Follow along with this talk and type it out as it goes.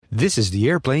This is the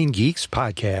Airplane Geeks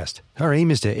podcast. Our aim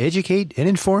is to educate and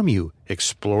inform you,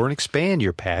 explore and expand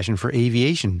your passion for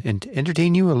aviation, and to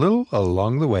entertain you a little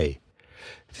along the way.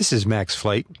 This is Max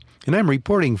Flight, and I'm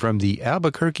reporting from the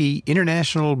Albuquerque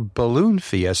International Balloon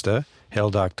Fiesta,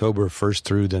 held October 1st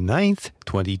through the 9th,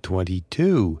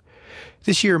 2022.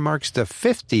 This year marks the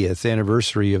 50th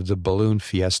anniversary of the Balloon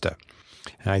Fiesta.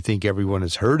 And I think everyone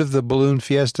has heard of the Balloon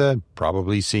Fiesta,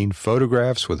 probably seen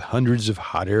photographs with hundreds of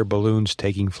hot air balloons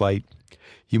taking flight.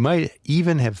 You might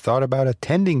even have thought about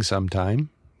attending sometime.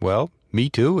 Well, me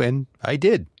too, and I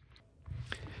did.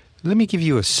 Let me give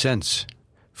you a sense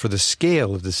for the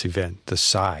scale of this event, the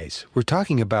size. We're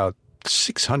talking about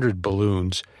 600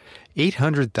 balloons,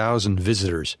 800,000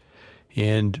 visitors,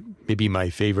 and maybe my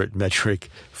favorite metric,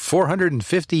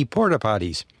 450 porta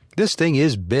potties. This thing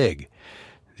is big.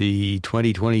 The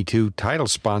 2022 title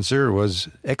sponsor was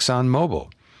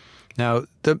ExxonMobil. Now,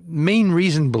 the main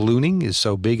reason ballooning is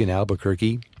so big in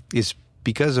Albuquerque is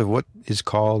because of what is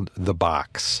called the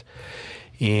box.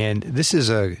 And this is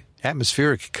an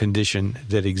atmospheric condition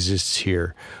that exists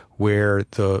here where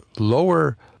the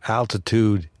lower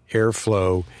altitude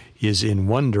airflow is in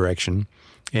one direction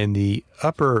and the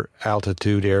upper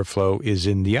altitude airflow is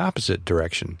in the opposite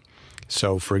direction.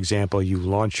 So, for example, you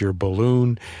launch your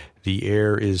balloon, the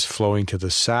air is flowing to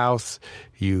the south,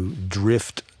 you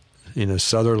drift in a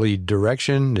southerly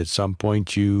direction. At some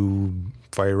point, you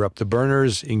fire up the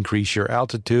burners, increase your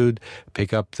altitude,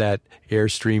 pick up that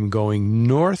airstream going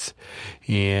north,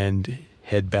 and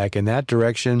head back in that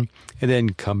direction, and then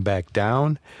come back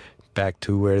down, back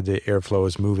to where the airflow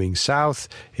is moving south,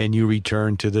 and you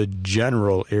return to the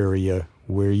general area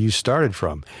where you started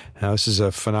from. Now, this is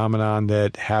a phenomenon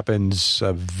that happens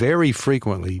very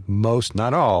frequently, most,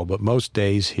 not all, but most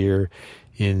days here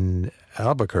in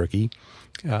Albuquerque.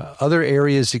 Other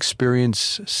areas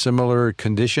experience similar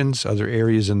conditions, other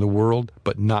areas in the world,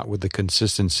 but not with the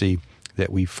consistency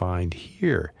that we find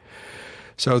here.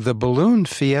 So the Balloon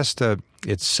Fiesta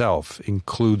itself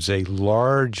includes a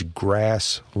large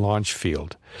grass launch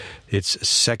field. It's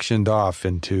sectioned off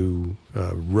into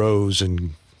rows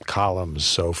and columns.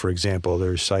 So, for example,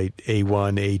 there's site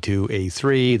A1, A2,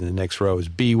 A3. The next row is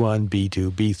B1,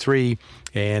 B2, B3,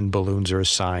 and balloons are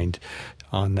assigned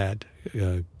on that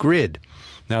grid.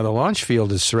 Now, the launch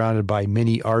field is surrounded by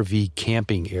many RV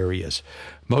camping areas.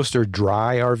 Most are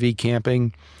dry RV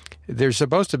camping. There's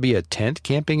supposed to be a tent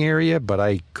camping area, but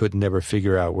I could never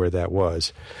figure out where that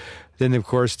was. Then, of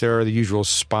course, there are the usual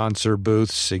sponsor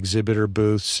booths, exhibitor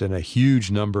booths, and a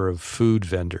huge number of food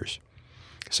vendors.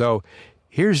 So,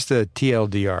 here's the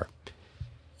TLDR.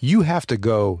 You have to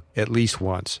go at least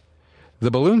once. The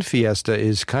Balloon Fiesta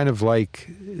is kind of like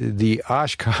the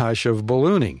Oshkosh of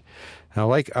ballooning. Now,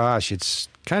 like Osh, it's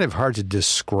kind of hard to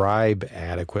describe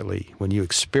adequately. When you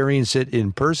experience it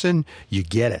in person, you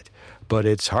get it. But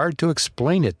it's hard to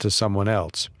explain it to someone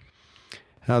else.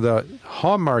 Now, the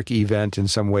hallmark event in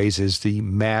some ways is the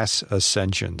mass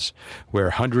ascensions,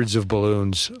 where hundreds of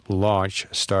balloons launch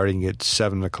starting at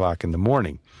 7 o'clock in the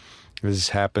morning. This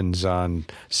happens on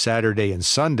Saturday and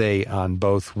Sunday on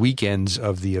both weekends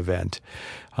of the event.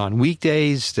 On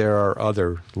weekdays, there are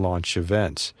other launch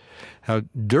events. Now,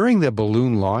 during the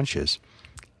balloon launches,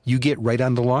 you get right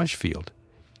on the launch field,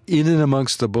 in and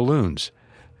amongst the balloons,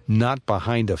 not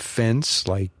behind a fence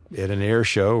like at an air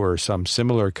show or some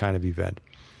similar kind of event.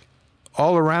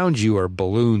 All around you are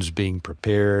balloons being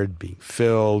prepared, being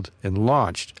filled, and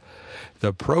launched.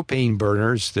 The propane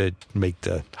burners that make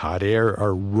the hot air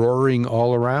are roaring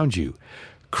all around you.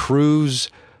 Crews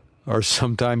are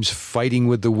sometimes fighting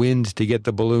with the wind to get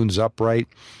the balloons upright.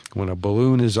 When a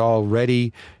balloon is all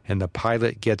ready and the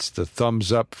pilot gets the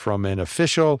thumbs up from an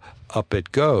official, up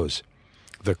it goes.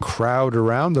 The crowd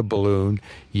around the balloon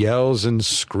yells and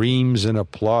screams and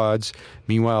applauds.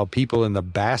 Meanwhile, people in the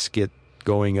basket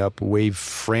going up wave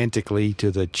frantically to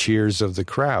the cheers of the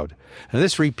crowd. And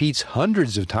this repeats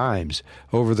hundreds of times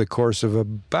over the course of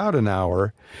about an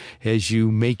hour as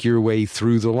you make your way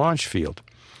through the launch field.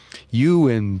 You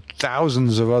and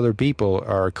thousands of other people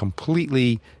are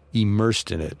completely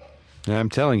immersed in it. And I'm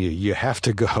telling you, you have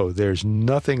to go. There's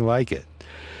nothing like it.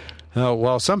 Now,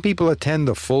 while some people attend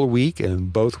the full week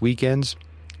and both weekends,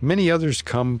 many others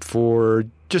come for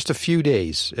just a few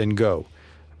days and go.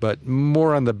 But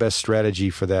more on the best strategy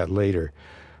for that later.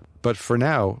 But for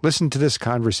now, listen to this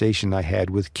conversation I had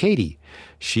with Katie.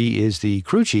 She is the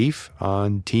crew chief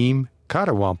on Team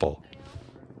Catawample.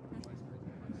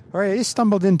 All right, I just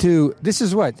stumbled into, this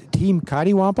is what, Team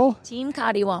Catawample? Team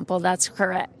Catawample, that's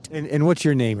correct. And what's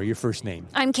your name or your first name?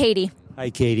 I'm Katie. Hi,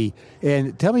 Katie.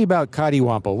 And tell me about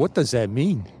Catawample. What does that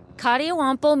mean?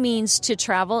 Kadiawampo means to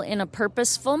travel in a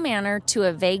purposeful manner to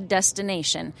a vague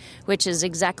destination, which is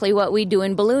exactly what we do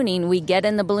in ballooning. We get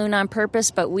in the balloon on purpose,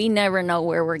 but we never know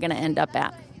where we're going to end up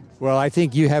at. Well, I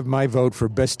think you have my vote for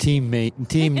best team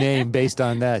name based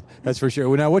on that. That's for sure.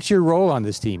 Well, now, what's your role on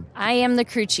this team? I am the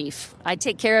crew chief. I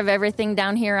take care of everything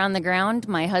down here on the ground.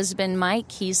 My husband,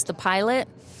 Mike, he's the pilot.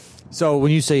 So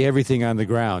when you say everything on the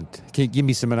ground, can you give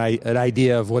me an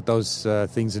idea of what those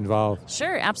things involve?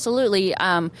 Sure, absolutely.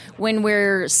 When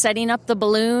we're setting up the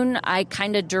balloon, I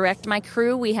kind of direct my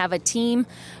crew. We have a team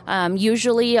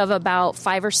usually of about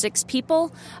 5 or 6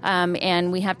 people, and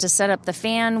we have to set up the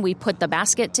fan. We put the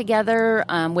basket together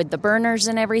with the burners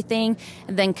and everything,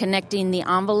 and then connecting the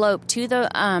envelope to the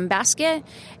basket.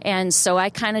 And so I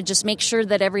kind of just make sure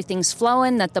that everything's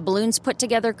flowing, that the balloon's put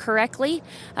together correctly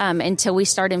until we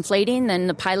start inflating. Then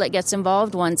the pilot gets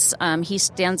involved once he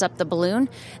stands up the balloon.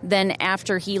 Then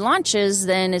after he launches,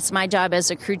 then it's my job as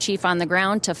a crew chief on the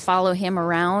ground to follow him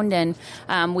around, and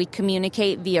we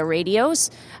communicate via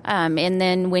radios. And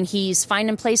then when he's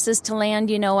finding places to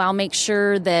land, I'll make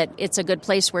sure that it's a good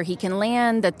place where he can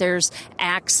land, that there's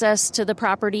access to the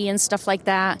property and stuff like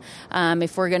that.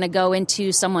 If we're going to go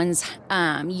into someone's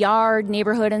yard,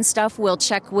 neighborhood and stuff, we'll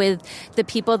check with the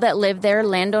people that live there.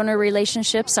 Landowner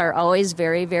relationships are always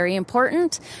very, very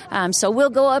important. So we'll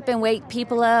go up and wake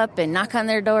people up and knock on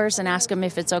their doors and ask them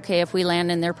if it's okay if we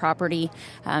land in their property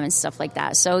and stuff like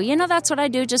that. So, that's what I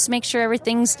do. Just make sure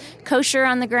everything's kosher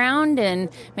on the ground and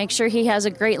make sure he has a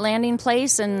great landing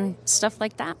place and stuff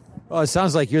like that. Well, it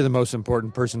sounds like you're the most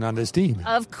important person on this team.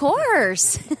 Of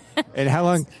course. And how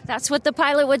long? That's what the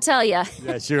pilot would tell you.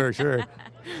 Yeah, sure.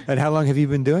 And how long have you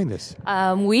been doing this?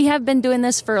 We have been doing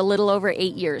this for a little over 8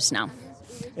 years now.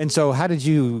 And so how did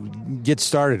you get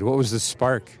started? What was the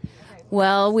spark?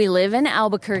 Well, we live in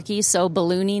Albuquerque, so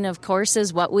ballooning, of course,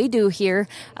 is what we do here.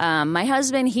 My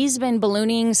husband, he's been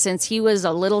ballooning since he was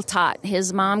a little tot.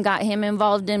 His mom got him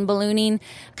involved in ballooning,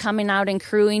 coming out and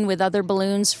crewing with other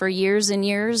balloons for years and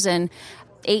years. And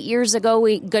 8 years ago,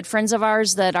 good friends of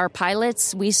ours that are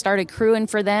pilots, we started crewing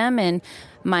for them. And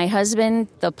my husband,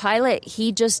 the pilot,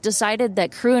 he just decided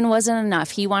that crewing wasn't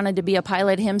enough. He wanted to be a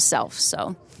pilot himself,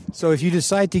 So if you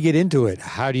decide to get into it,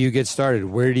 how do you get started?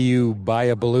 Where do you buy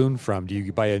a balloon from? Do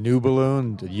you buy a new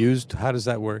balloon, used? How does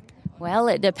that work? Well,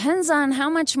 it depends on how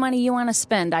much money you want to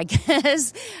spend, I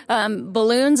guess.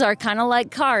 Balloons are kind of like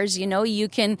cars. You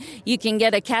can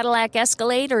get a Cadillac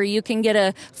Escalade or you can get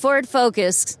a Ford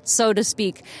Focus, so to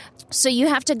speak. So you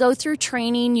have to go through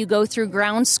training. You go through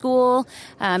ground school,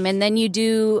 and then you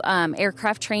do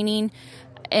aircraft training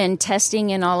and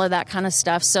testing and all of that kind of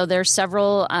stuff. So there's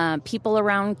several people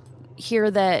around here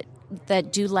that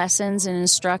do lessons and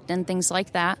instruct and things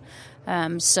like that.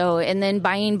 And then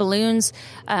buying balloons,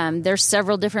 there's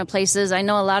several different places. I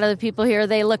know a lot of the people here,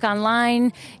 they look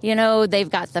online, they've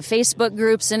got the Facebook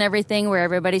groups and everything where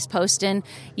everybody's posting.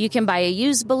 You can buy a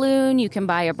used balloon, you can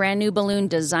buy a brand new balloon,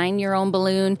 design your own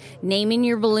balloon, naming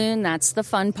your balloon, that's the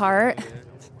fun part.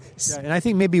 Yeah, and I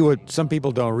think maybe what some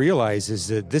people don't realize is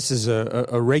that this is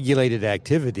a regulated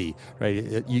activity,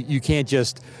 right? You can't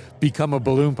just become a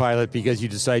balloon pilot because you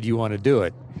decide you want to do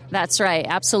it. That's right,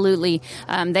 absolutely.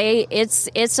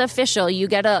 It's official. You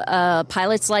get a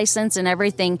pilot's license and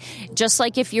everything, just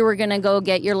like if you were going to go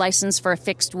get your license for a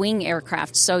fixed wing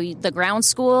aircraft. So the ground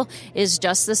school is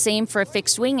just the same for a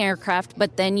fixed wing aircraft,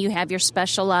 but then you have your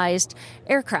specialized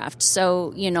aircraft.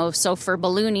 So so for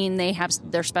ballooning, they have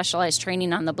their specialized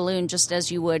training on the balloon just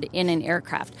as you would in an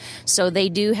aircraft. So they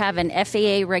do have an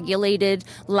FAA regulated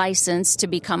license to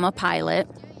become a pilot.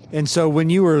 And so when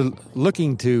you were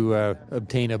looking to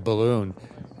obtain a balloon,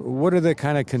 what are the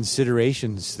kind of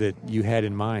considerations that you had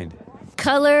in mind?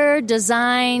 Color,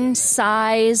 design,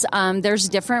 size. There's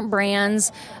different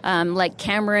brands like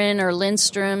Cameron or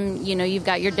Lindstrom. You've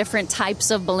got your different types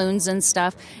of balloons and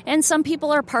stuff. And some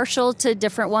people are partial to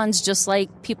different ones, just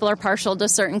like people are partial to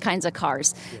certain kinds of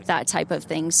cars, that type of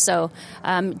thing. So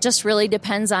just really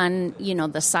depends on,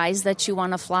 the size that you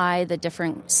want to fly, the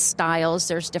different styles.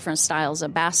 There's different styles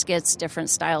of baskets,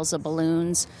 different styles of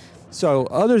balloons. So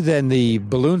other than the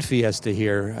balloon fiesta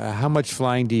here, how much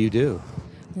flying do you do?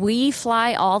 We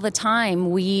fly all the time.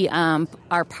 We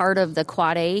are part of the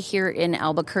Quad A here in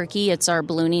Albuquerque. It's our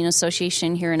ballooning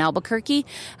association here in Albuquerque.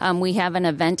 We have an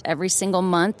event every single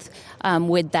month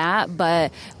with that.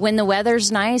 But when the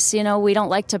weather's nice, we don't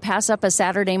like to pass up a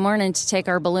Saturday morning to take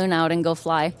our balloon out and go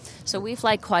fly. So we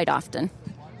fly quite often.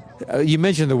 You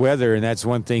mentioned the weather, and that's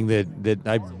one thing that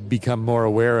I've become more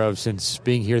aware of since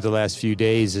being here the last few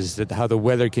days, is that how the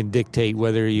weather can dictate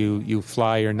whether you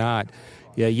fly or not.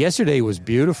 Yeah, yesterday was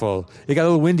beautiful. It got a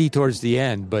little windy towards the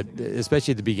end, but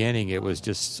especially at the beginning, it was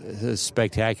just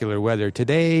spectacular weather.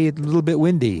 Today, a little bit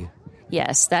windy.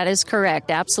 Yes, that is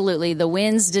correct. Absolutely. The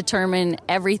winds determine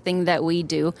everything that we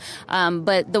do.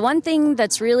 But the one thing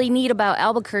that's really neat about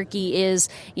Albuquerque is,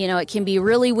 it can be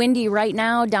really windy right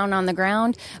now down on the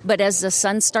ground, but as the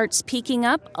sun starts peaking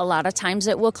up, a lot of times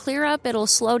it will clear up, it'll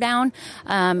slow down,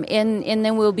 and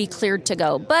then we'll be cleared to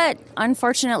go. But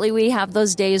unfortunately, we have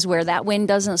those days where that wind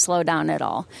doesn't slow down at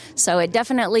all. So it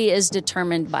definitely is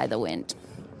determined by the wind.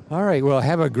 All right. Well,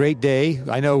 have a great day.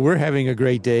 I know we're having a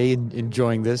great day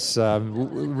enjoying this.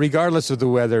 Regardless of the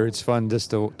weather, it's fun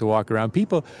just to walk around.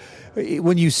 People,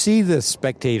 when you see the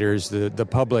spectators, the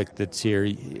public that's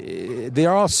here,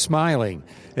 they're all smiling.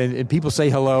 And people say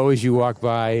hello as you walk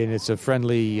by, and it's a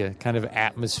friendly kind of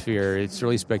atmosphere. It's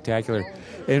really spectacular.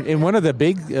 And one of the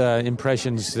big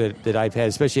impressions that I've had,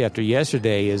 especially after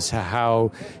yesterday, is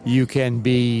how you can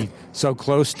be so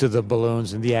close to the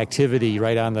balloons and the activity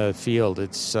right on the field.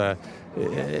 It's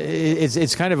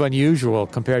kind of unusual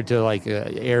compared to like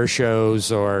air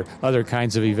shows or other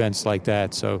kinds of events like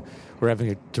that. So we're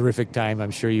having a terrific time.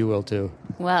 I'm sure you will too.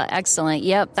 Well, excellent.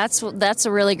 Yep, that's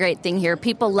a really great thing here.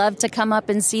 People love to come up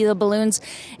and see the balloons,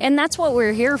 and that's what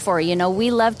we're here for. We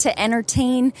love to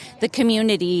entertain the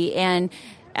community, and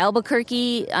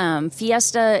Albuquerque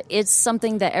Fiesta, it's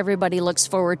something that everybody looks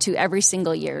forward to every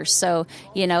single year. So,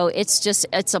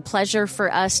 it's a pleasure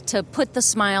for us to put the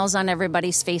smiles on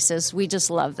everybody's faces. We just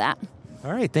love that.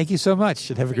 All right. Thank you so much,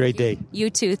 and have a great day.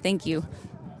 You too. Thank you.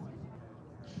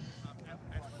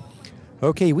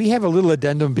 Okay, we have a little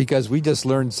addendum because we just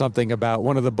learned something about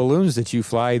one of the balloons that you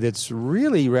fly that's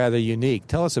really rather unique.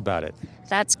 Tell us about it.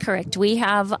 That's correct. We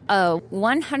have a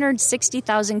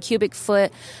 160,000 cubic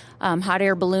foot hot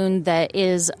air balloon that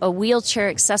is a wheelchair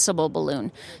accessible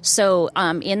balloon. So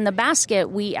in the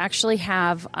basket, we actually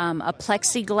have a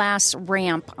plexiglass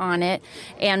ramp on it,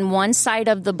 and one side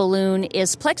of the balloon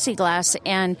is plexiglass,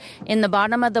 and in the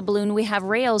bottom of the balloon, we have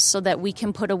rails so that we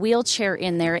can put a wheelchair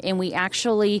in there, and we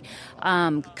actually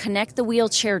connect the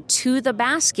wheelchair to the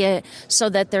basket so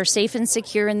that they're safe and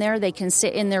secure in there. They can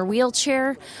sit in their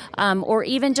wheelchair or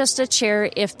even just a chair.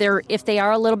 If they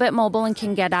are a little bit mobile and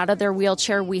can get out of their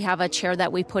wheelchair, we have a chair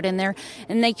that we put in there,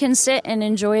 and they can sit and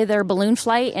enjoy their balloon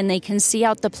flight, and they can see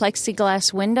out the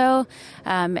plexiglass window.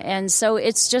 And so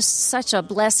it's just such a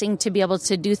blessing to be able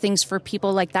to do things for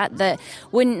people like that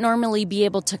wouldn't normally be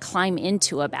able to climb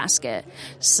into a basket.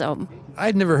 So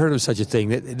I'd never heard of such a thing.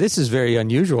 This is very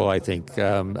unusual, I think.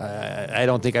 I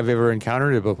don't think I've ever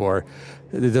encountered it before.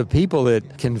 The people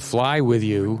that can fly with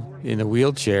you in a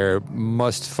wheelchair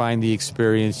must find the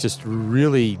experience just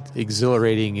really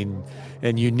exhilarating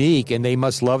and unique, and they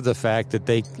must love the fact that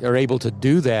they are able to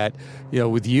do that,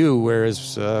 with you,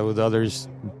 whereas with others,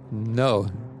 no.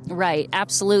 Right,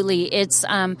 absolutely. It's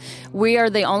we are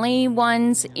the only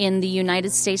ones in the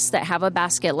United States that have a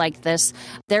basket like this.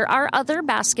 There are other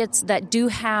baskets that do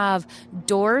have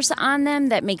doors on them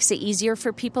that makes it easier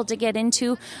for people to get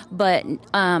into, but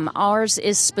ours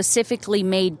is specifically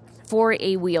made for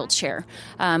a wheelchair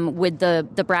with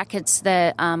the brackets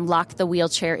that lock the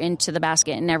wheelchair into the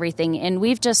basket and everything. And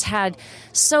we've just had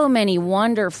so many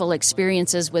wonderful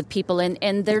experiences with people,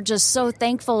 and they're just so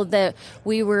thankful that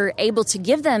we were able to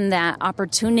give them that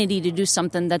opportunity to do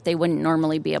something that they wouldn't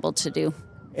normally be able to do.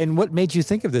 And what made you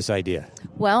think of this idea?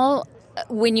 Well,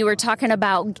 when you were talking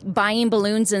about buying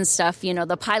balloons and stuff,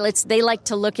 the pilots, they like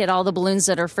to look at all the balloons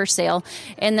that are for sale.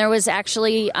 And there was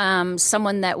actually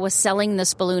someone that was selling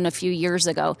this balloon a few years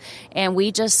ago. And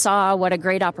we just saw what a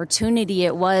great opportunity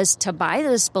it was to buy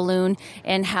this balloon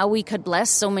and how we could bless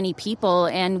so many people.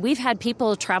 And we've had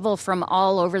people travel from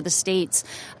all over the states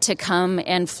to come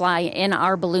and fly in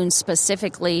our balloon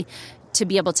specifically to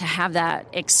be able to have that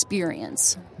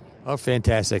experience. Oh,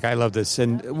 fantastic. I love this.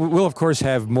 And we'll, of course,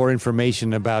 have more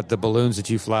information about the balloons that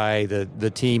you fly,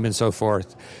 the team, and so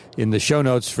forth in the show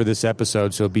notes for this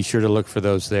episode, so be sure to look for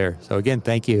those there. So, again,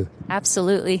 thank you.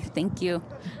 Absolutely. Thank you.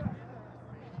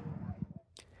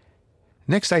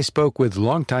 Next, I spoke with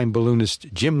longtime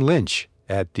balloonist Jim Lynch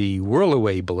at the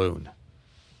Whirlaway Balloon.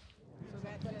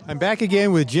 I'm back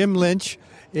again with Jim Lynch.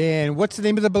 And what's the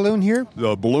name of the balloon here?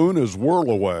 The balloon is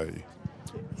Whirlaway.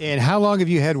 And how long have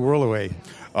you had Whirlaway?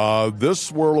 This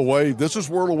is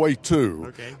Whirlaway 2.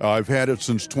 Okay. I've had it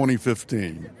since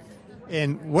 2015.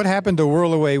 And what happened to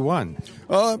Whirlaway 1?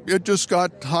 It just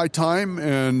got high time,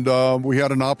 and we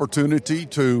had an opportunity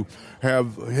to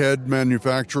have Head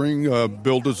Manufacturing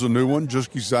build us a new one,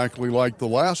 just exactly like the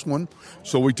last one,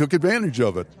 so we took advantage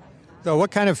of it. So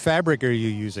what kind of fabric are you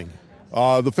using?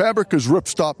 The fabric is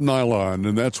ripstop nylon,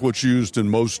 and that's what's used in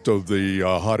most of the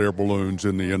hot air balloons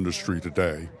in the industry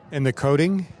today. And the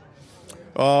coating?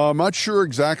 I'm not sure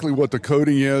exactly what the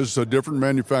coating is. Different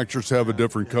manufacturers have a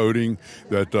different coating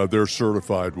that they're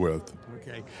certified with.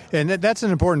 Okay. And that's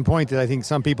an important point that I think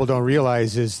some people don't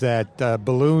realize is that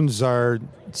balloons are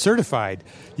certified.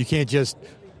 You can't just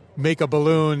make a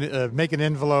balloon, make an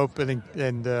envelope,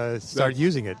 and start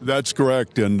using it. That's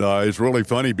correct, and it's really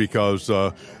funny because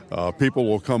people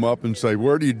will come up and say,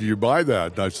 "Where did you buy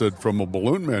that?" And I said, "From a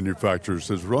balloon manufacturer." He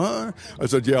says, "What?" I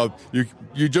said, "Yeah,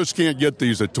 you just can't get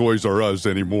these at Toys R Us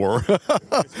anymore."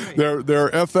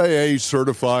 They're FAA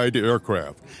certified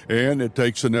aircraft, and it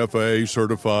takes an FAA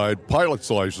certified pilot's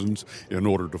license in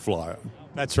order to fly it.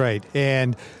 That's right,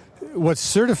 and what's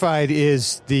certified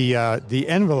is the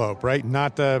envelope, right?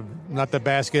 Not the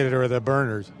basket or the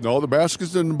burners. No, the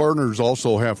baskets and the burners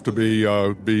also have to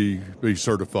be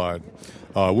certified.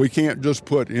 We can't just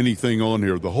put anything on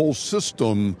here. The whole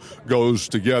system goes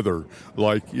together.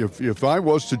 Like if I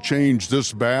was to change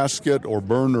this basket or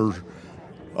burner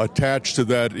attached to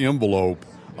that envelope,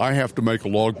 I have to make a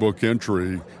logbook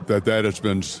entry that has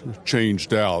been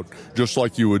changed out, just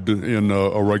like you would in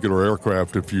a regular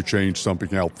aircraft if you change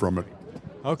something out from it.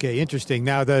 Okay, interesting.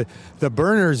 Now, the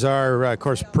burners are, of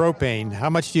course, propane. How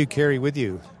much do you carry with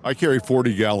you? I carry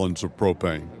 40 gallons of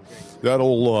propane.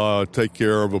 That'll take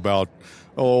care of about,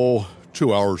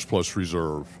 2 hours plus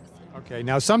reserve. Okay,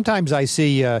 now sometimes I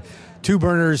see 2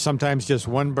 burners, sometimes just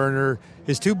 1 burner.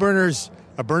 Is 2 burners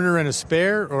a burner and a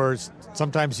spare, or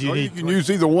sometimes you need... You can use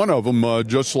either one of them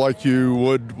just like you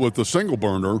would with a single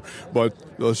burner, but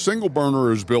a single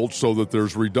burner is built so that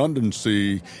there's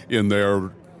redundancy in there,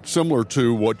 similar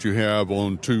to what you have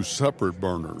on 2 separate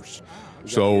burners.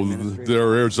 So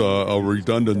there is a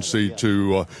redundancy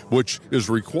to which is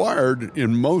required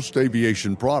in most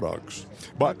aviation products.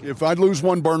 But if I lose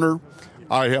 1 burner,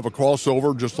 I have a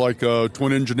crossover just like a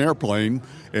twin-engine airplane,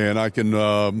 and I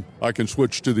can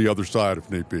switch to the other side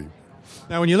if need be.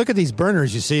 Now, when you look at these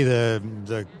burners, you see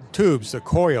the tubes, the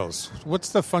coils. What's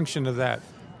the function of that?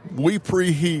 We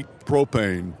preheat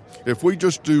propane. If we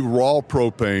just do raw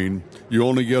propane, you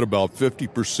only get about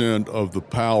 50% of the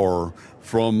power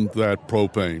from that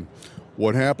propane.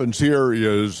 What happens here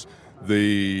is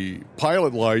the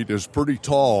pilot light is pretty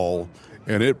tall,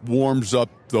 and it warms up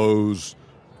those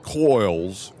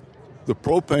coils. The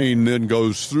propane then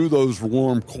goes through those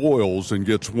warm coils and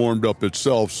gets warmed up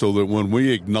itself, so that when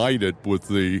we ignite it with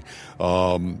the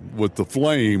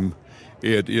flame,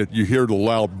 you hear the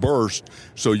loud burst,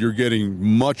 so you're getting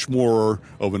much more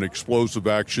of an explosive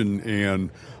action and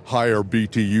higher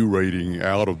BTU rating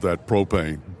out of that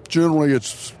propane. Generally,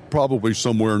 it's probably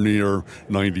somewhere near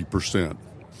 90%.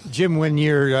 Jim, when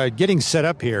you're getting set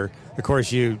up here, of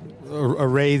course, you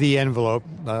array the envelope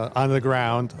on the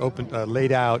ground,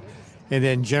 laid out, and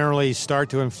then generally start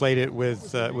to inflate it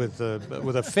with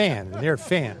a fan, an air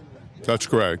fan. That's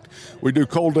correct. We do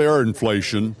cold air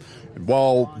inflation.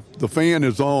 While the fan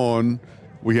is on,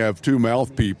 we have 2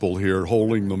 mouth people here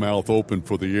holding the mouth open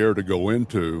for the air to go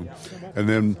into. And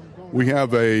then we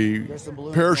have a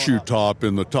parachute top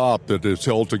in the top that is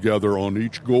held together on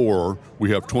each gore.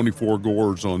 We have 24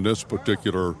 gores on this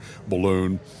particular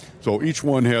balloon. So each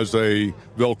one has a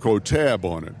Velcro tab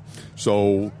on it.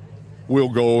 So we'll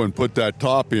go and put that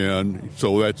top in,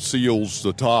 so that seals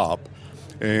the top,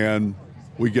 and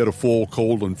we get a full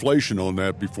cold inflation on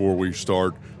that before we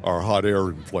start our hot air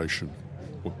inflation.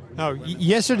 Now,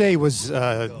 yesterday was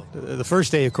the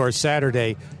first day, of course,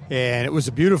 Saturday, and it was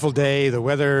a beautiful day. The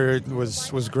weather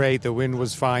was great. The wind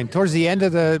was fine. Towards the end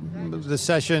of the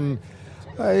session,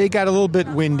 it got a little bit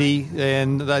windy,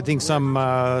 and I think some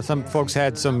folks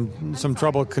had some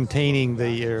trouble containing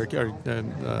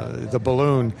the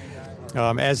balloon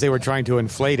as they were trying to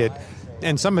inflate it,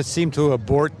 and some seemed to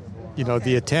abort,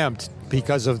 the attempt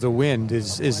because of the wind.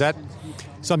 Is that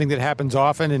something that happens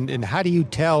often, and how do you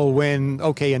tell when,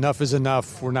 okay, enough is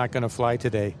enough, we're not going to fly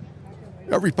today?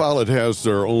 Every pilot has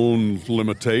their own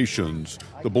limitations.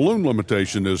 The balloon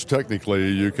limitation is technically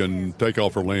you can take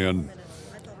off or land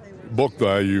book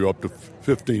value up to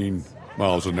 15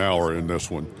 miles an hour in this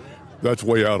one. That's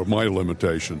way out of my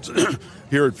limitations.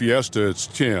 Here at Fiesta, it's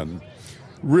 10.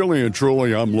 Really and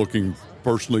truly, I'm looking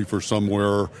personally for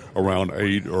somewhere around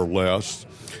 8 or less.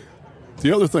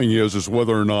 The other thing is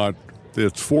whether or not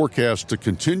it's forecast to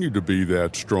continue to be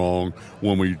that strong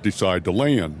when we decide to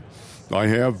land. I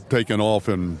have taken off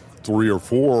in 3 or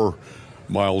 4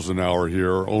 miles an hour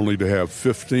here, only to have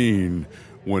 15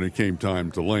 when it came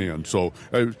time to land. So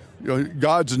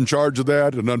God's in charge of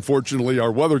that, and unfortunately,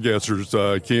 our weather guessers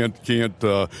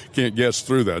can't guess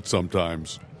through that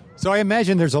sometimes. So I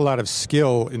imagine there's a lot of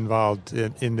skill involved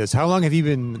in this. How long have you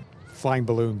been flying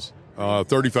balloons?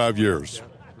 35 years.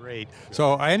 Great.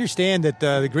 So I understand that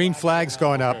the green flag's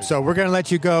going up, so we're going to let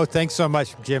you go. Thanks so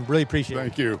much, Jim. Really appreciate it.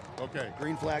 Thank you. Okay.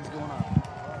 Green flag's going up.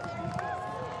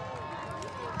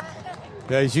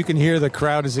 As you can hear, the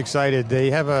crowd is excited.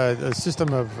 They have a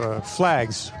system of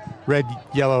flags, red,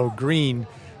 yellow, green,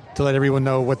 to let everyone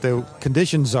know what the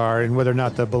conditions are and whether or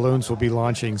not the balloons will be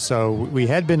launching. So we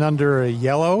had been under a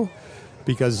yellow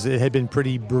because it had been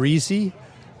pretty breezy,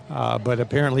 but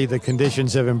apparently the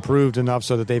conditions have improved enough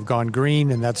so that they've gone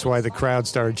green, and that's why the crowd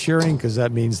started cheering, because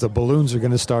that means the balloons are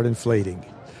going to start inflating.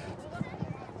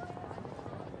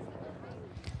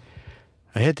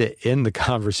 I had to end the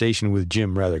conversation with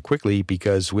Jim rather quickly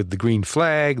because with the green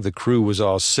flag, the crew was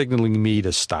all signaling me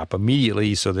to stop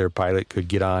immediately so their pilot could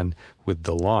get on with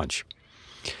the launch.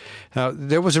 Now,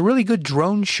 there was a really good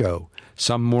drone show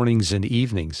some mornings and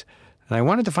evenings, and I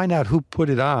wanted to find out who put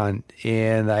it on,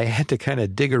 and I had to kind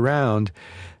of dig around,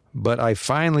 but I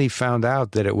finally found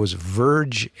out that it was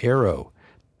Verge Aero.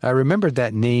 I remembered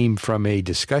that name from a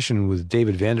discussion with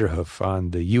David Vanderhoof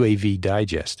on the UAV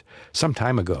Digest some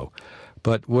time ago.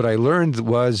 But what I learned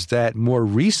was that more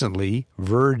recently,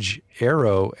 Verge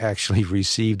Aero actually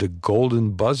received a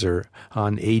golden buzzer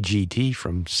on AGT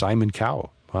from Simon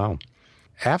Cowell. Wow.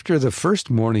 After the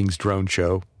first morning's drone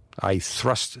show, I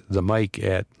thrust the mic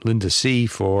at Linda C.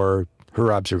 for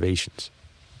her observations.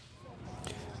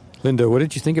 Linda, what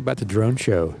did you think about the drone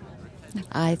show?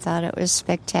 I thought it was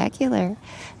spectacular.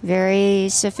 Very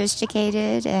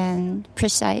sophisticated and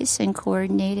precise and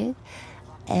coordinated.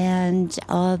 And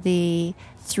all the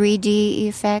 3D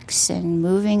effects and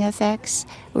moving effects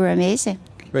were amazing.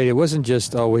 Right, it wasn't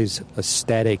just always a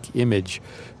static image.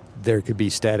 There could be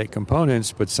static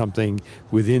components, but something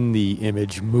within the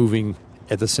image moving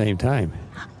at the same time.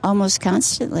 Almost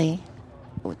constantly.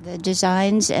 The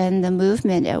designs and the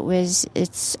movement,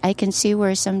 I can see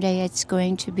where someday it's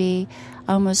going to be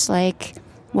almost like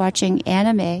watching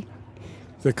anime.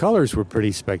 The colors were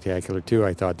pretty spectacular, too.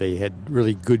 I thought they had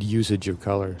really good usage of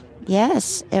color.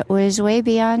 Yes, it was way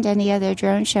beyond any other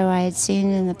drone show I had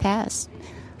seen in the past.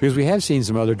 Because we have seen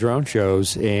some other drone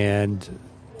shows, and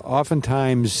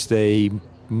oftentimes they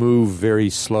move very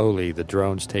slowly. The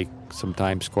drones take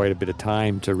sometimes quite a bit of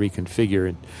time to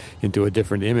reconfigure into a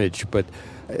different image, but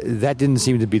that didn't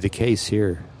seem to be the case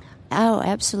here. Oh,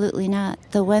 absolutely not.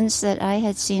 The ones that I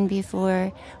had seen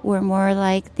before were more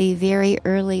like the very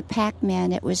early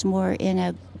Pac-Man. It was more in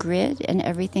a grid, and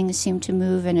everything seemed to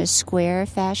move in a square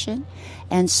fashion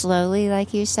and slowly,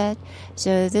 like you said.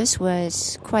 So this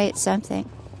was quite something.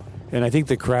 And I think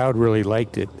the crowd really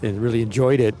liked it and really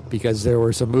enjoyed it because there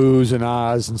were some oohs and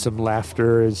ahs and some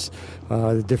laughter as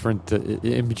the different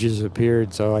images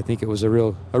appeared. So I think it was a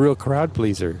real crowd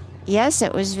pleaser. Yes,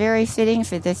 it was very fitting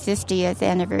for the 50th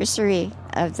anniversary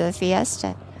of the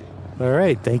Fiesta. All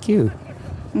right, thank you.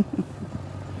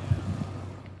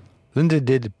 Linda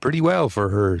did pretty well for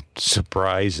her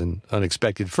surprise and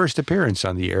unexpected first appearance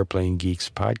on the Airplane Geeks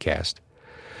podcast.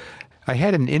 I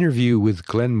had an interview with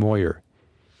Glenn Moyer.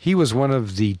 He was one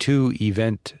of the two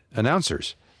event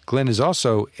announcers. Glenn is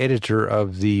also editor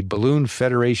of the Balloon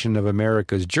Federation of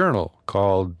America's journal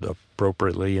called,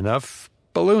 appropriately enough,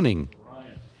 Ballooning.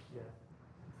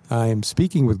 I am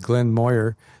speaking with Glenn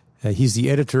Moyer. He's the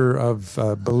editor of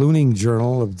Ballooning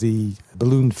Journal of the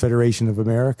Balloon Federation of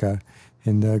America.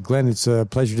 And Glenn, it's a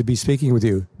pleasure to be speaking with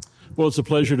you. Well, it's a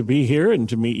pleasure to be here and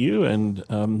to meet you and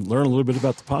learn a little bit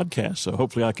about the podcast. So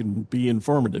hopefully I can be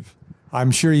informative.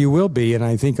 I'm sure you will be, and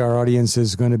I think our audience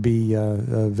is going to be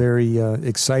very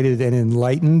excited and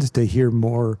enlightened to hear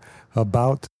more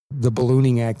about the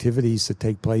ballooning activities that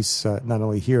take place not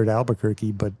only here at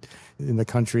Albuquerque, but in the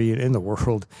country and in the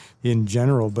world in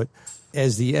general. But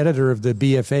as the editor of the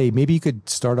BFA, maybe you could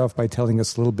start off by telling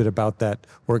us a little bit about that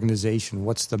organization.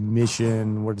 What's the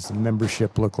mission? What does the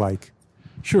membership look like?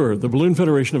 Sure. The Balloon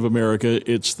Federation of America,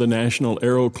 it's the National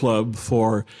Aero Club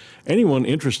for anyone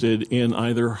interested in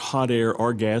either hot air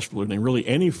or gas ballooning, really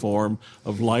any form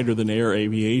of lighter-than-air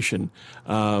aviation.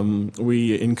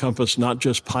 We encompass not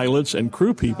just pilots and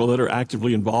crew people that are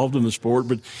actively involved in the sport,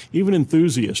 but even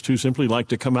enthusiasts who simply like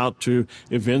to come out to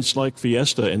events like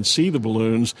Fiesta and see the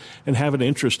balloons and have an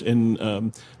interest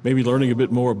in maybe learning a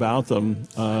bit more about them.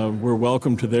 We're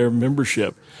welcome to their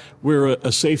membership. We're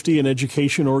a safety and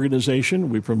education organization.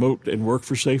 We promote and work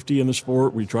for safety in the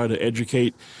sport. We try to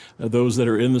educate those that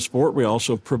are in the sport. We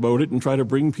also promote it and try to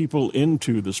bring people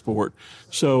into the sport.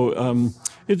 So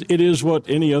it is what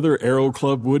any other aero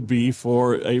club would be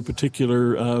for a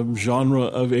particular genre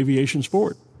of aviation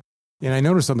sport. And I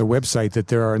noticed on the website that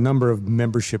there are a number of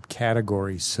membership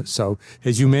categories. So,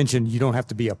 as you mentioned, you don't have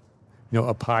to be a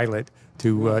pilot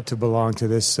to belong to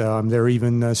this. There are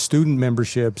even student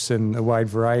memberships and a wide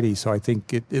variety. So I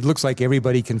think it looks like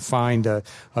everybody can find a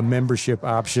membership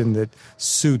option that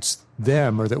suits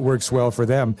them or that works well for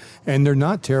them. And they're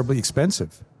not terribly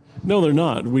expensive. No, they're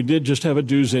not. We did just have a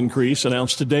dues increase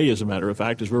announced today, as a matter of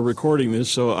fact, as we're recording this.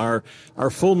 So our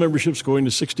full membership's going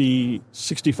to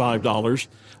 $65.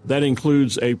 That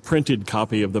includes a printed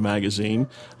copy of the magazine.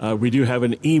 We do have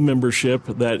an e-membership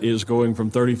that is going from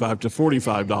 $35 to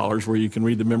 $45, where you can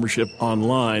read the membership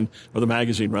online, or the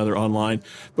magazine rather, online.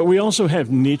 But we also have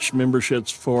niche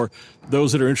memberships for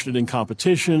those that are interested in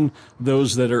competition,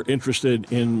 those that are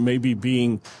interested in maybe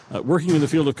being working in the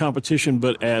field of competition,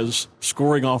 but as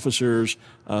scoring officers,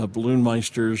 balloon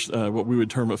meisters, what we would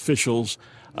term officials.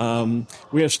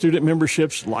 We have student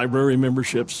memberships, library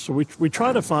memberships. So we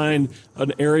try to find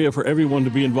an area for everyone to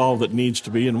be involved that needs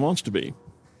to be and wants to be.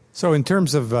 So in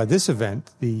terms of this event,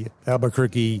 the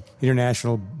Albuquerque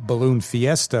International Balloon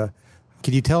Fiesta,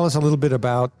 can you tell us a little bit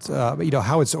about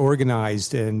how it's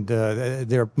organized? And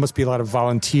there must be a lot of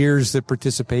volunteers that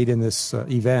participate in this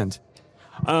event.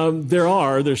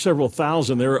 There's several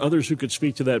thousand. There are others who could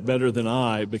speak to that better than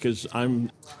I, because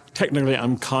I'm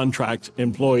contract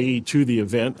employee to the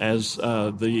event as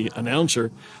the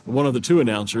announcer, one of the two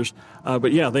announcers.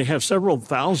 But yeah, they have several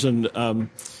thousand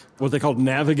what they call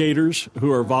navigators,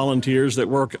 who are volunteers that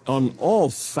work on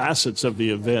all facets of the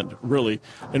event, really,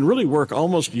 and really work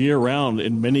almost year-round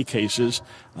in many cases.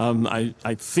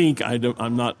 I think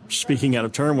I'm not speaking out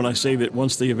of turn when I say that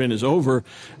once the event is over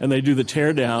and they do the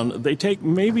teardown, they take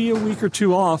maybe a week or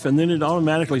two off, and then it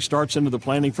automatically starts into the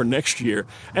planning for next year,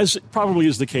 as probably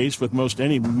is the case with most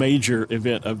any major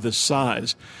event of this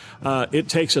size. It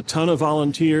takes a ton of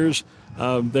volunteers.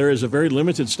 There is a very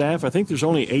limited staff. I think there's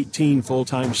only 18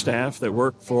 full-time staff that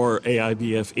work for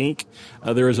AIBF Inc.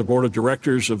 There is a board of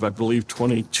directors of, I believe,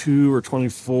 22 or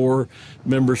 24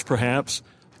 members perhaps.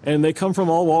 And they come from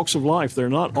all walks of life. They're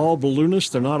not all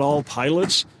balloonists. They're not all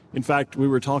pilots. In fact, we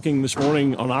were talking this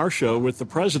morning on our show with the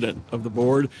president of the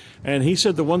board, and he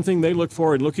said the one thing they look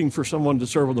for in looking for someone to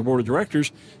serve on the board of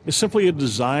directors is simply a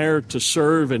desire to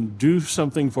serve and do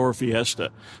something for Fiesta.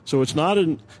 So it's not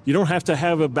you don't have to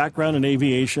have a background in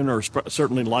aviation, or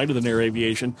certainly lighter than air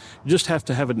aviation. You just have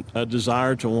to have a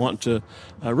desire to want to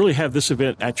really have this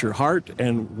event at your heart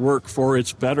and work for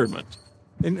its betterment.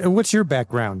 And what's your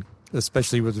background,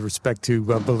 especially with respect to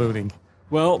ballooning?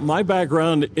 Well, my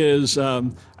background is out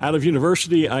of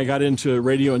university. I got into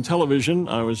radio and television.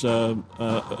 I was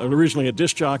originally a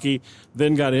disc jockey,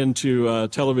 then got into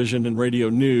television and radio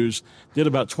news, did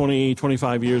about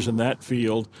 25 years in that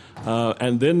field,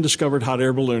 and then discovered hot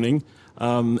air ballooning,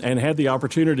 and had the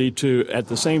opportunity to, at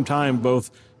the same time,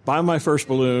 both buy my first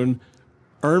balloon,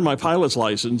 earn my pilot's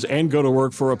license, and go to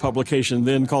work for a publication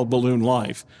then called Balloon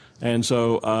Life. And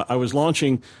so I was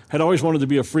had always wanted to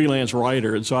be a freelance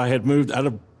writer, and so I had moved out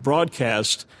of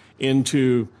broadcast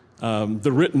into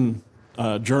the written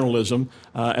journalism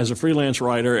as a freelance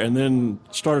writer, and then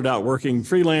started out working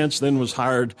freelance, then was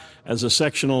hired as a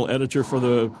sectional editor for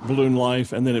the Balloon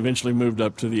Life, and then eventually moved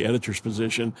up to the editor's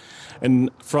position.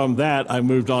 And from that, I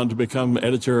moved on to become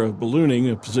editor of ballooning,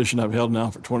 a position I've held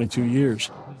now for 22 years.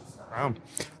 Wow.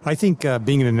 I think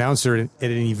being an announcer at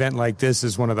an event like this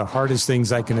is one of the hardest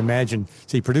things I can imagine.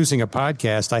 See, producing a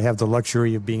podcast, I have the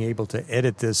luxury of being able to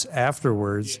edit this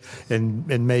afterwards and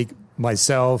make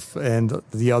myself and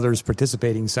the others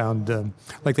participating sound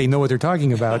like they know what they're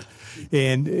talking about.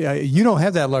 And you don't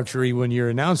have that luxury when you're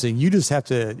announcing. You just have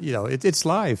to, it's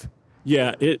live.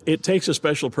 Yeah, it takes a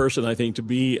special person, I think, to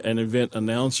be an event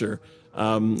announcer.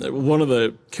 One of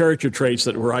the character traits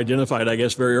that were identified, I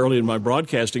guess, very early in my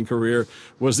broadcasting career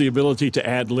was the ability to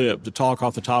ad-lib, to talk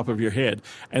off the top of your head.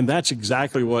 And that's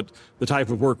exactly what the type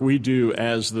of work we do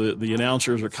as the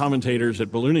announcers or commentators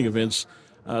at ballooning events.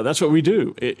 That's what we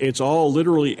do. It's all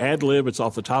literally ad-lib. It's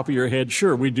off the top of your head.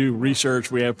 Sure, we do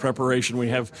research. We have preparation. We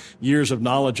have years of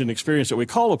knowledge and experience that we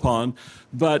call upon,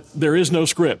 but there is no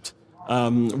script.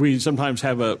 We sometimes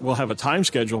we'll have a time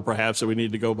schedule perhaps that we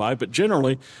need to go by, but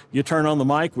generally you turn on the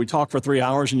mic, we talk for 3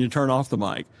 hours, and you turn off the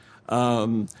mic.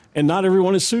 And not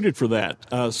everyone is suited for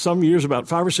that. Some years, about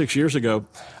 5 or 6 years ago,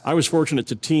 I was fortunate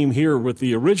to team here with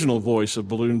the original voice of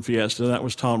Balloon Fiesta, and that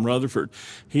was Tom Rutherford.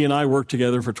 He and I worked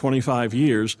together for 25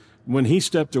 years. When he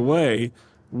stepped away,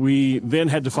 we then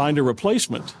had to find a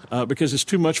replacement because it's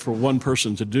too much for one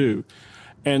person to do.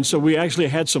 And so we actually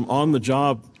had some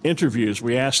on-the-job interviews.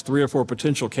 We asked 3 or 4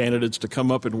 potential candidates to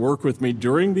come up and work with me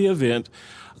during the event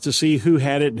to see who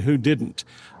had it and who didn't.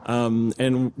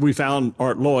 And we found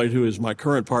Art Lloyd, who is my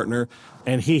current partner,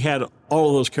 and he had all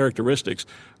of those characteristics.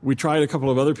 We tried a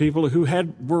couple of other people who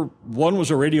one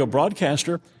was a radio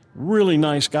broadcaster, really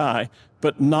nice guy,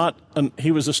 but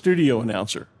he was a studio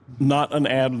announcer, not an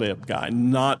ad-lib guy,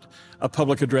 not a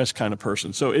public address kind of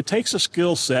person. So it takes a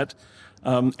skill set,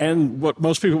 and what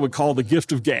most people would call the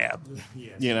gift of gab.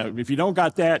 Yes. If you don't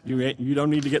got that, you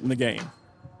don't need to get in the game.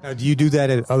 Do you do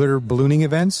that at other ballooning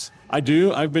events? I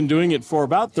do. I've been doing it for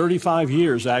about 35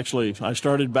 years, actually. I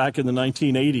started back in the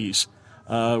 1980s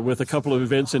with a couple of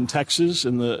events in Texas,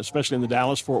 especially in the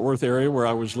Dallas-Fort Worth area where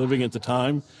I was living at the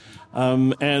time,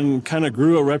 and kind of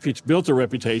built a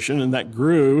reputation, and that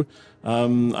grew.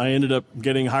 I ended up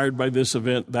getting hired by this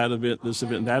event, that event, this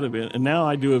event, that event, and now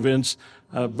I do events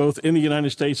both in the United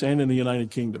States and in the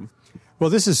United Kingdom. Well,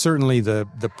 this is certainly the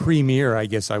premier, I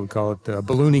guess I would call it,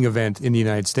 ballooning event in the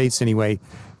United States anyway.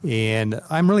 And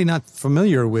I'm really not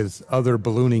familiar with other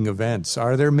ballooning events.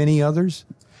 Are there many others?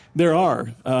 There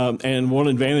are. And one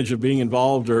advantage of being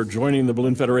involved or joining the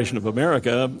Balloon Federation of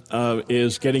America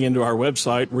is getting into our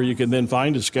website where you can then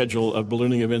find a schedule of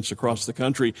ballooning events across the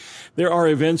country. There are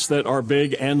events that are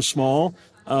big and small.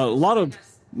 A lot of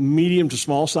medium to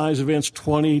small size events,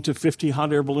 20 to 50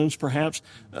 hot air balloons perhaps.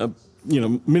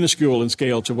 Minuscule in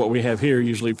scale to what we have here,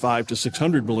 usually 500 to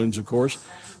 600 balloons, of course.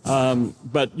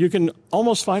 But you can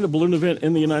almost find a balloon event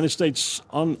in the United States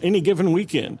on any given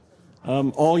weekend,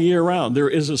 all year round. There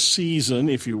is a season,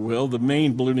 if you will. The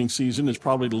main ballooning season is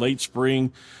probably late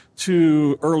spring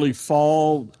to early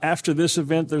fall. After this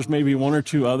event, there's maybe 1 or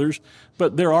 2 others.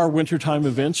 But there are wintertime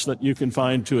events that you can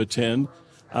find to attend.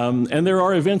 And there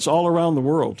are events all around the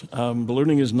world.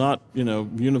 Ballooning is not,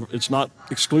 it's not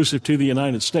exclusive to the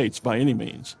United States by any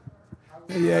means.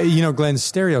 Yeah, Glenn,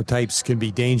 stereotypes can be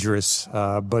dangerous,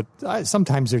 but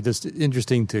sometimes they're just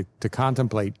interesting to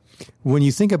contemplate. When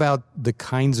you think about the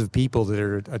kinds of people that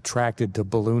are attracted to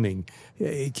ballooning,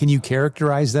 can you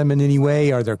characterize them in any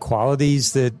way? Are there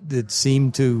qualities that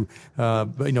seem to,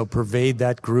 pervade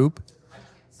that group?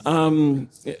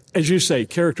 As you say,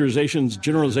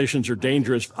 generalizations are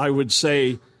dangerous. I would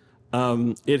say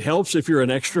it helps if you're an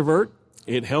extrovert.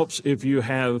 It helps if you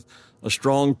have a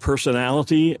strong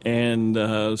personality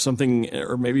and something,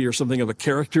 or maybe you're something of a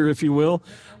character, if you will,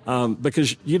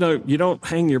 because you don't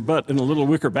hang your butt in a little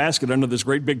wicker basket under this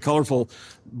great big colorful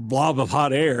blob of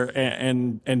hot air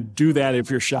and do that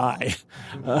if you're shy.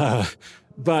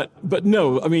 But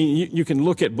no, I mean, you can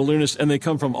look at balloonists, and they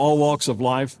come from all walks of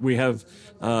life. We have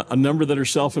a number that are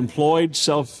self-employed,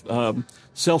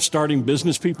 self-starting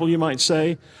business people, you might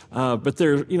say. But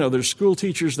there's school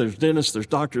teachers, there's dentists, there's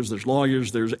doctors, there's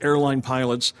lawyers, there's airline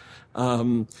pilots,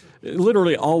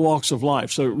 literally all walks of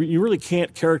life. So you really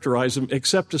can't characterize them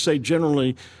except to say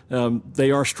generally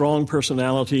they are strong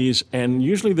personalities, and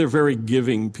usually they're very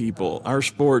giving people. Our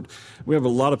sport, we have a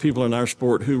lot of people in our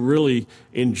sport who really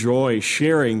enjoy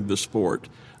sharing the sport.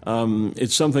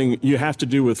 It's something you have to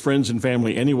do with friends and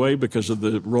family anyway because of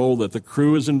the role that the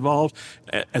crew is involved.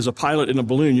 As a pilot in a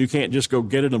balloon, you can't just go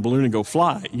get in a balloon and go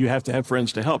fly. You have to have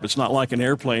friends to help. It's not like an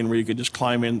airplane where you can just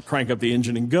climb in, crank up the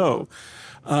engine, and go.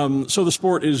 So the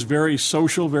sport is very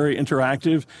social, very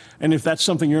interactive, and if that's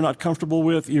something you're not comfortable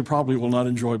with, you probably will not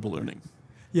enjoy ballooning.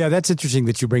 Yeah, that's interesting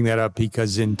that you bring that up,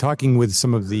 because in talking with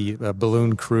some of the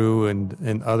balloon crew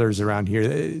and others around here,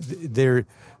 they're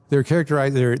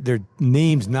characterized. They're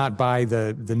named not by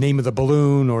the name of the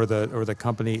balloon or the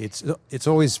company. It's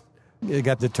always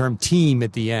got the term team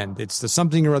at the end. It's the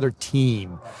something or other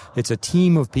team. It's a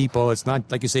team of people. It's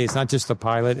not, like you say, it's not just the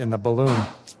pilot and the balloon.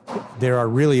 There are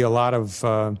really a lot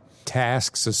of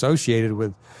tasks associated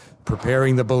with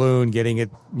preparing the balloon, getting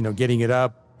it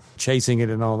up, chasing it,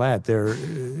 and all that.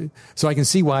 So I can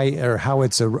see how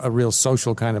it's a real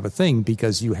social kind of a thing,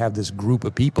 because you have this group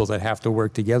of people that have to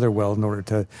work together well in order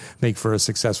to make for a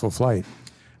successful flight.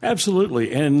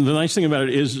 Absolutely, and the nice thing about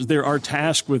it is there are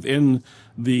tasks within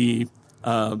the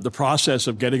process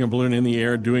of getting a balloon in the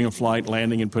air, doing a flight,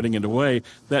 landing, and putting it away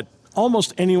that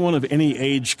almost anyone of any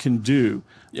age can do.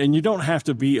 And you don't have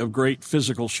to be of great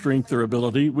physical strength or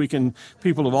ability.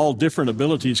 People of all different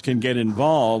abilities can get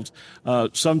involved.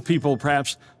 Some people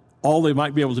perhaps all they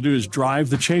might be able to do is drive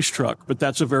the chase truck, but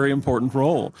that's a very important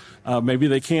role. Maybe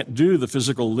they can't do the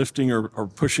physical lifting or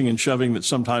pushing and shoving that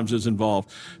sometimes is involved,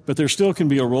 but there still can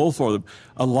be a role for them.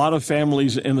 A lot of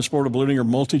families in the sport of ballooning are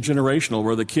multi-generational,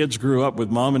 where the kids grew up with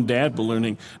mom and dad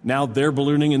ballooning. Now they're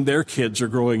ballooning and their kids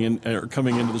are are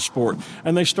coming into the sport.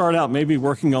 And they start out maybe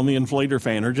working on the inflator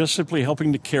fan or just simply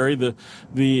helping to carry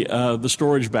the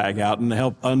storage bag out and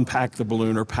help unpack the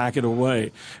balloon or pack it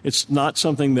away. It's not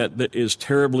something that is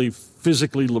terribly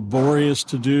physically laborious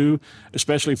to do,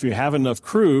 especially if you have enough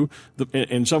crew.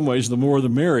 In some ways, the more the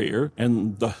merrier,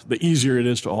 and the easier it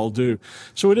is to all do.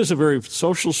 So it is a very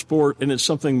social sport, and it's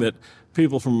something that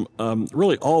people from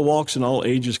really all walks and all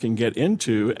ages can get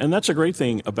into, and that's a great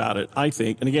thing about it, I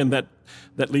think. And again, that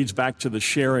leads back to the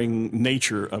sharing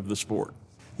nature of the sport.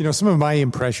 You know, some of my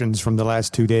impressions from the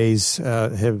last 2 days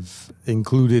have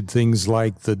included things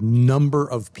like the number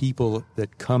of people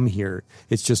that come here.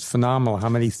 It's just phenomenal how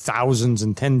many thousands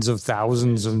and tens of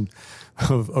thousands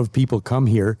of people come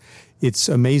here. It's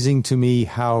amazing to me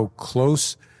how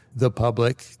close the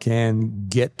public can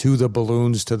get to the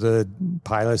balloons, to the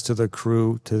pilots, to the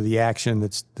crew, to the action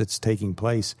that's taking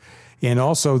place. And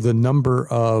also the number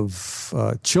of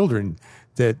children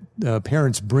that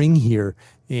parents bring here.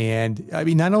 And I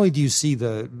mean, not only do you see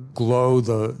the glow,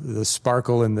 the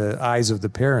sparkle in the eyes of the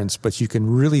parents, but you can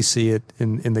really see it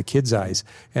in the kids' eyes.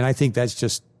 And I think that's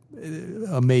just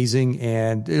amazing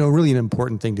and, really an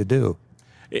important thing to do.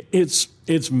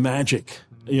 It's magic,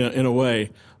 in a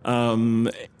way.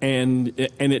 And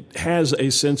it has a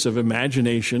sense of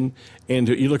imagination. And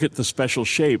you look at the special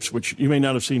shapes, which you may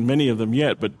not have seen many of them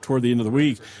yet, but toward the end of the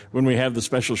week, when we have the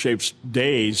special shapes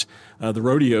days, the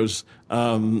rodeos,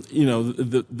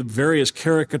 the various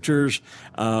caricatures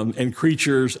and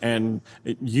creatures and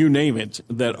you name it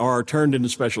that are turned into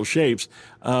special shapes,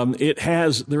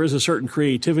 there is a certain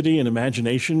creativity and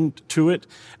imagination to it,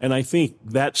 and I think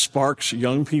that sparks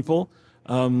young people.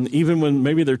 Even when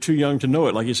maybe they're too young to know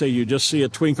it. Like you say, you just see a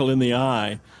twinkle in the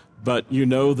eye, but you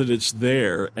know that it's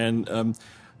there. And,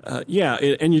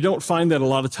 and you don't find that a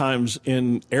lot of times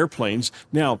in airplanes.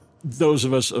 Now, those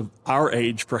of us of our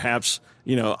age, perhaps,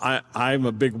 I'm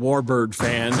a big Warbird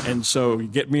fan, and so you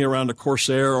get me around a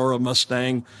Corsair or a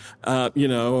Mustang,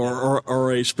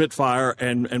 or a Spitfire,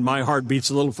 and my heart beats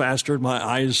a little faster, my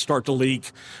eyes start to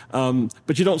leak.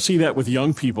 But you don't see that with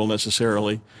young people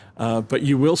necessarily. But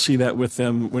you will see that with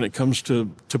them when it comes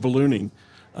to ballooning.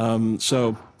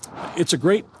 So it's a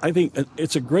great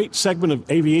segment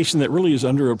of aviation that really is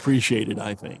underappreciated,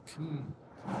 I think.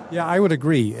 Yeah, I would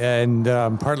agree. And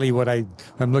partly what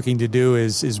I'm looking to do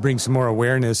is bring some more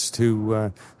awareness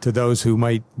to those who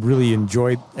might really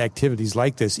enjoy activities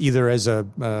like this, either as a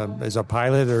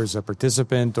pilot or as a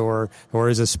participant or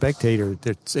as a spectator.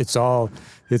 It's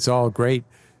all great.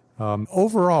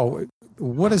 Overall,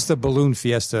 what does the Balloon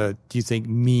Fiesta, do you think,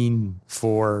 mean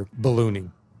for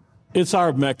ballooning? It's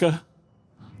our Mecca.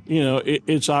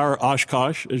 It's our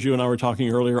Oshkosh, as you and I were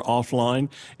talking earlier offline.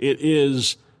 It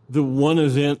is the one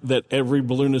event that every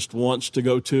balloonist wants to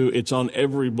go to. It's on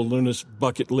every balloonist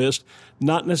bucket list,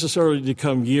 not necessarily to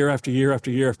come year after year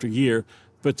after year after year,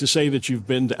 but to say that you've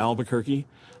been to Albuquerque.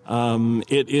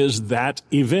 It is that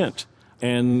event.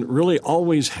 And really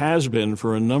always has been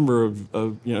for a number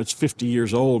of it's 50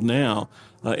 years old now.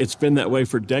 It's been that way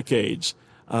for decades,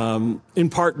 in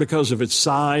part because of its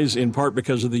size, in part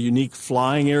because of the unique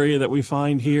flying area that we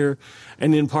find here,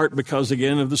 and in part because,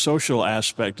 again, of the social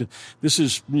aspect.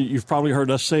 You've probably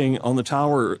heard us saying on the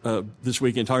tower this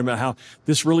weekend, talking about how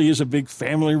this really is a big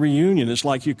family reunion. It's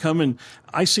like you come and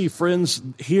I see friends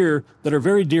here that are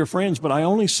very dear friends, but I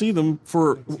only see them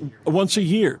for once a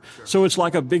year. So it's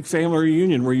like a big family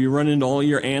reunion where you run into all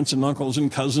your aunts and uncles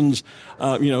and cousins,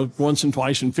 once and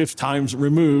twice and fifth times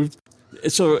removed.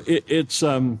 So it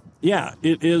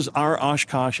is our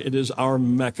Oshkosh. It is our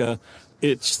Mecca.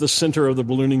 It's the center of the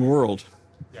ballooning world.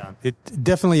 Yeah, it's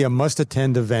definitely a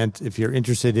must-attend event if you're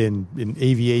interested in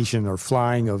aviation or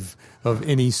flying of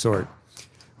any sort.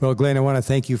 Well, Glenn, I want to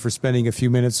thank you for spending a few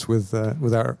minutes with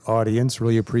our audience.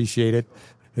 Really appreciate it.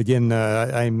 Again,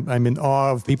 I'm in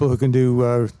awe of people who can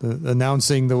do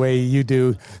announcing the way you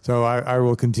do. So I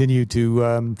will continue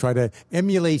to try to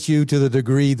emulate you to the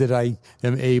degree that I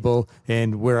am able,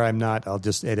 and where I'm not, I'll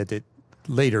just edit it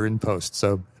later in post.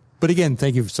 So, but again,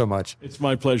 thank you so much. It's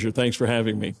my pleasure. Thanks for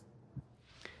having me.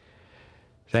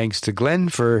 Thanks to Glenn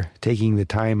for taking the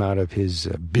time out of his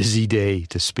busy day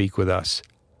to speak with us.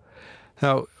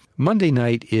 Now, Monday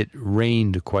night it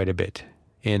rained quite a bit,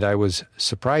 and I was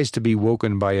surprised to be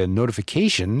woken by a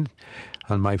notification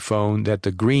on my phone that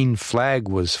the green flag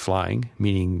was flying,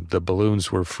 meaning the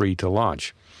balloons were free to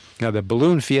launch. Now, the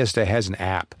Balloon Fiesta has an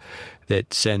app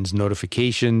that sends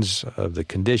notifications of the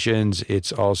conditions.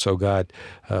 It's also got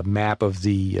a map of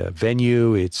the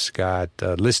venue. It's got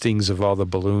listings of all the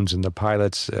balloons and the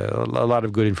pilots, a lot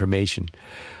of good information.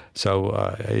 So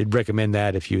I'd recommend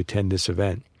that if you attend this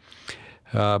event.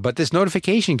 But this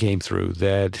notification came through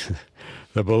that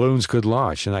the balloons could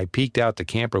launch, and I peeked out the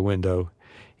camper window,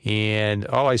 and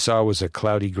all I saw was a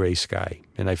cloudy gray sky.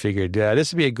 And I figured,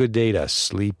 this would be a good day to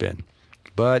sleep in.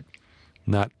 But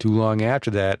not too long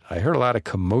after that, I heard a lot of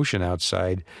commotion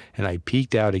outside, and I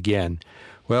peeked out again.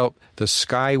 Well, the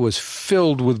sky was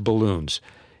filled with balloons,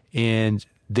 and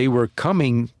they were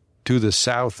coming to the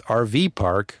South RV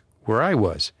park where I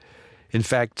was. In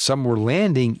fact, some were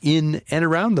landing in and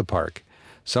around the park.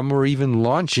 Some were even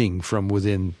launching from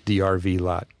within the RV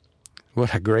lot.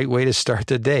 What a great way to start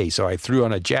the day. So I threw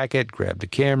on a jacket, grabbed the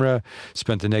camera,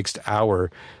 spent the next hour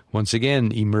once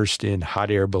again immersed in hot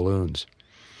air balloons.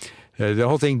 The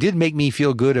whole thing did make me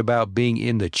feel good about being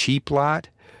in the cheap lot,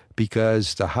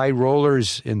 because the high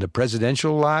rollers in the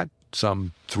presidential lot,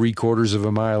 some 3/4 of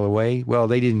a mile away, well,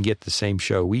 they didn't get the same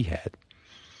show we had.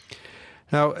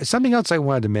 Now, something else I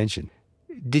wanted to mention.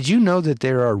 Did you know that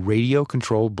there are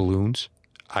radio-controlled balloons?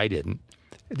 I didn't.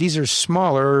 These are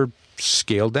smaller,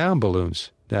 scaled-down balloons.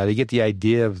 Now, to get the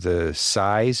idea of the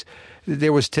size,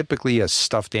 there was typically a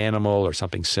stuffed animal or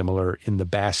something similar in the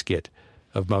basket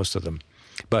of most of them.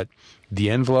 But the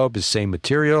envelope is same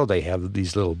material. They have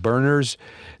these little burners.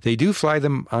 They do fly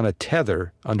them on a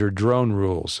tether under drone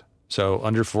rules, so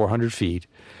under 400 feet.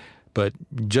 But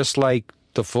just like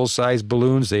the full-size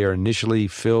balloons, they are initially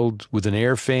filled with an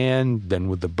air fan, then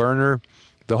with the burner.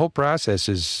 The whole process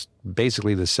is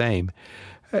basically the same.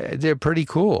 They're pretty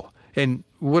cool. And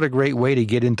what a great way to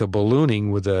get into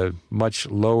ballooning with a much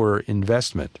lower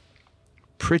investment.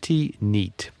 Pretty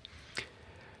neat.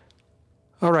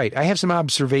 All right, I have some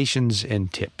observations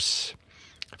and tips.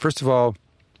 First of all,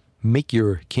 make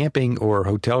your camping or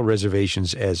hotel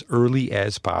reservations as early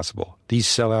as possible. These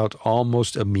sell out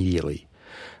almost immediately.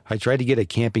 I tried to get a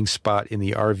camping spot in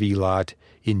the RV lot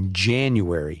in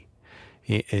January,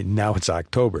 and now it's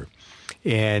October.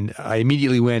 And I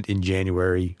immediately went in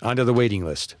January onto the waiting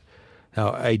list.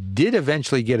 Now, I did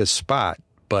eventually get a spot,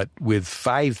 but with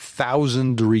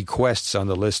 5,000 requests on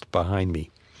the list behind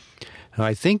me. Now,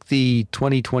 I think the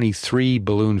 2023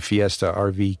 Balloon Fiesta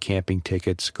RV camping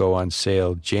tickets go on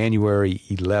sale January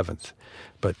 11th,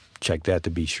 but check that to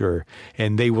be sure.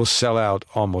 And they will sell out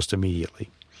almost immediately.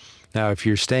 Now, if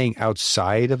you're staying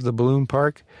outside of the balloon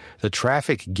park, the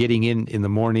traffic getting in the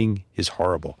morning is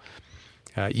horrible.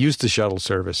 Use the shuttle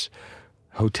service.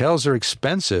 Hotels are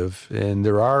expensive, and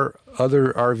there are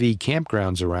other RV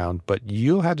campgrounds around, but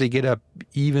you'll have to get up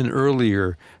even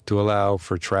earlier to allow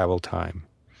for travel time.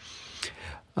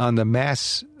 On the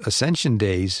mass ascension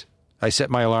days, I set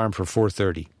my alarm for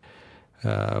 4:30.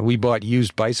 We bought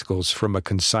used bicycles from a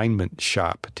consignment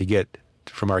shop to get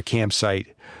from our campsite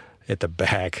at the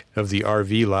back of the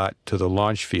RV lot to the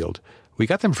launch field. We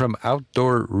got them from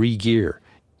Outdoor Regear.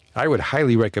 I would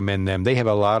highly recommend them. They have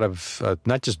a lot of,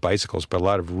 not just bicycles, but a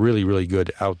lot of really, really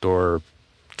good outdoor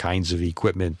kinds of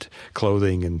equipment,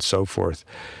 clothing, and so forth.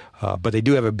 But they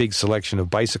do have a big selection of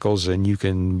bicycles, and you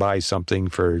can buy something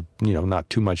for, not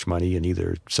too much money and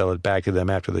either sell it back to them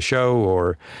after the show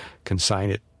or consign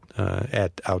it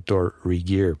at Outdoor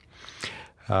Regear.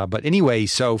 But anyway,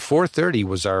 so 4:30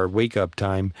 was our wake-up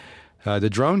time. The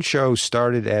drone show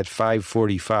started at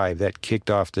 5:45. That kicked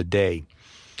off the day.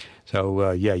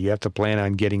 So, you have to plan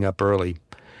on getting up early.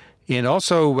 And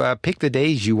also pick the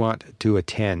days you want to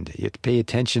attend. You have to pay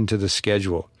attention to the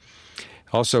schedule.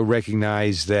 Also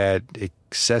recognize that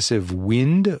excessive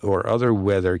wind or other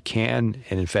weather can,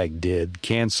 and in fact did,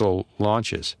 cancel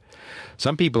launches.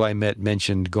 Some people I met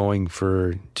mentioned going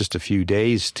for just a few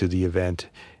days to the event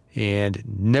and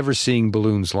never seeing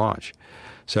balloons launch.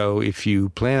 So if you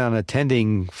plan on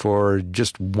attending for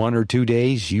just 1 or 2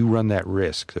 days, you run that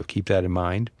risk. So keep that in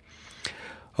mind.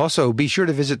 Also, be sure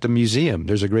to visit the museum.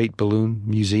 There's a great balloon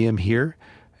museum here.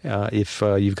 If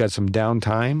you've got some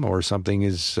downtime or something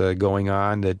is going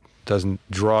on that doesn't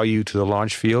draw you to the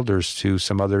launch field or to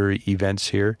some other events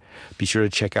here, be sure to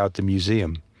check out the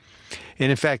museum.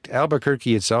 And in fact,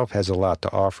 Albuquerque itself has a lot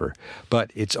to offer, but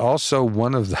it's also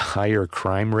one of the higher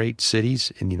crime rate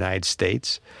cities in the United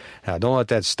States. Now, don't let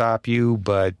that stop you,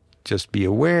 but just be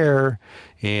aware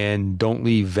and don't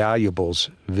leave valuables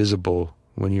visible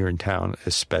when you're in town,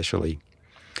 especially.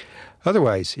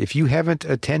 Otherwise, if you haven't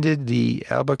attended the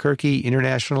Albuquerque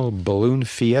International Balloon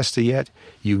Fiesta yet,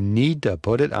 you need to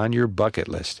put it on your bucket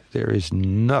list. There is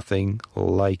nothing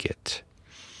like it.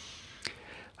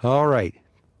 All right.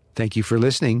 Thank you for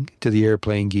listening to the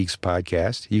Airplane Geeks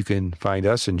podcast. You can find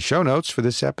us in show notes for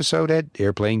this episode at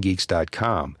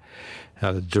airplanegeeks.com.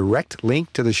 Now, the direct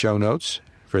link to the show notes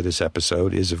for this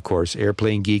episode is, of course,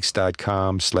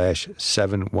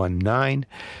 airplanegeeks.com/719.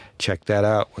 Check that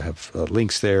out. We'll have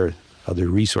links there, other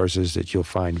resources that you'll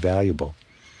find valuable.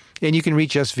 And you can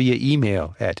reach us via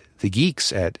email at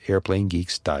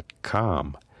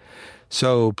thegeeks@airplanegeeks.com.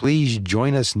 So please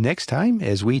join us next time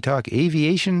as we talk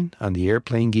aviation on the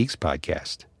Airplane Geeks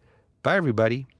podcast. Bye, everybody.